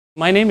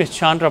My name is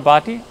Chandra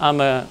Bhati.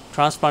 I'm a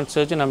transplant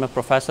surgeon. I'm a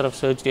professor of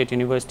surgery at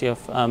University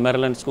of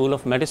Maryland School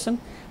of Medicine.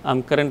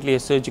 I'm currently a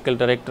surgical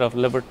director of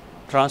liver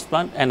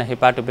transplant and a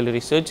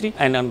hepatobiliary surgery.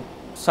 And on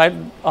side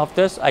of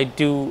this, I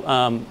do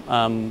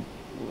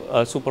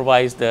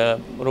supervise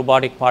the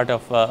robotic part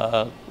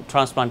of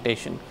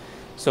transplantation.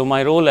 So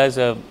my role as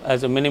a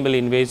minimally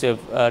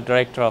invasive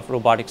director of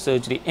robotic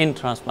surgery in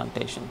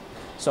transplantation.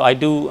 So I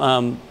do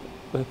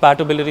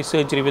hepatobiliary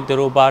surgery with the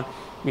robot.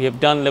 We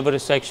have done liver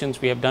resections,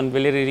 we have done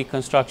biliary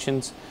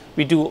reconstructions.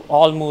 We do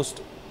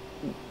almost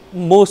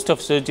most of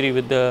surgery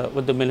with the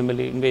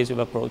minimally invasive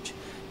approach.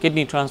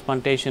 Kidney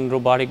transplantation,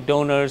 robotic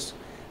donors,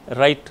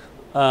 right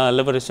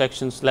liver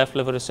resections, left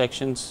liver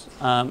resections,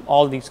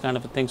 all these kind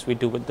of things we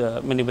do with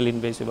the minimally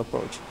invasive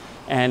approach.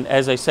 And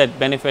as I said,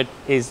 benefit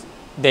is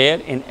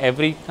there in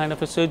every kind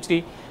of a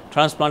surgery.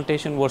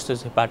 Transplantation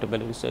versus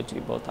hepatobiliary surgery,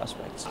 both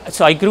aspects.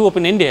 So I grew up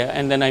in India,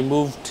 and then I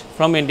moved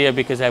from India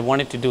because I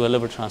wanted to do a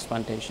liver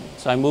transplantation.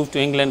 So I moved to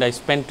England. I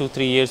spent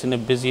 2-3 years in the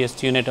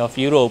busiest unit of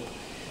Europe,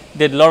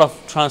 did a lot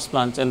of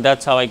transplants, and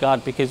that's how I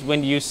got. Because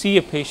when you see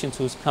a patient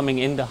who's coming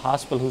in the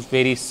hospital who's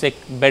very sick,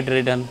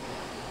 bedridden,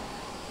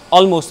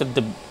 almost at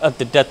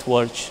the death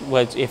verge,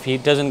 was if he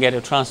doesn't get a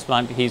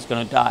transplant, he's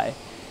going to die.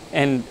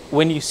 And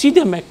when you see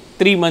them at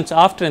 3 months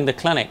after in the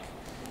clinic,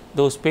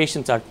 those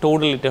patients are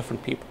totally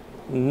different people.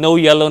 No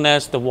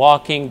yellowness, they're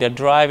walking, they're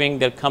driving,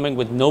 they're coming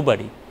with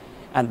nobody.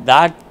 And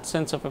that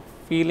sense of a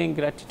feeling,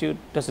 gratitude,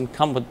 doesn't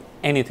come with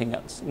anything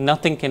else.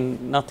 Nothing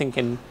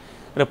can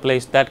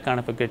replace that kind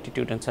of a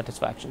gratitude and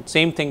satisfaction.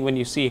 Same thing when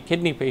you see a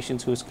kidney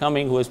patient who's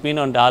coming, who has been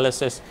on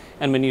dialysis,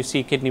 and when you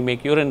see kidney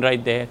make urine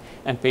right there,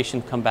 and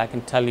patient come back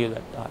and tell you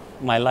that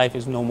my life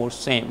is no more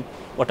same.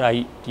 What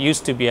I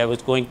used to be, I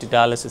was going to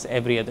dialysis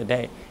every other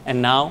day,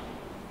 and now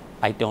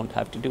I don't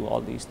have to do all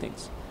these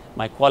things.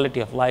 My quality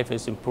of life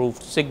has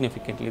improved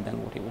significantly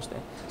than what he was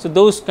there. So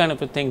those kind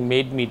of a thing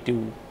made me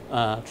do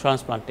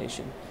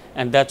transplantation,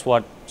 and that's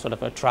what sort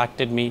of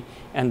attracted me.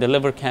 And the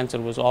liver cancer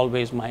was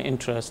always my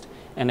interest.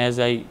 And as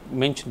I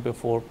mentioned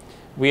before,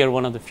 we are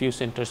one of the few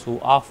centers who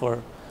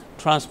offer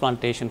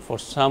transplantation for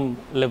some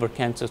liver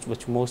cancers,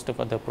 which most of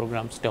other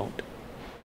programs don't.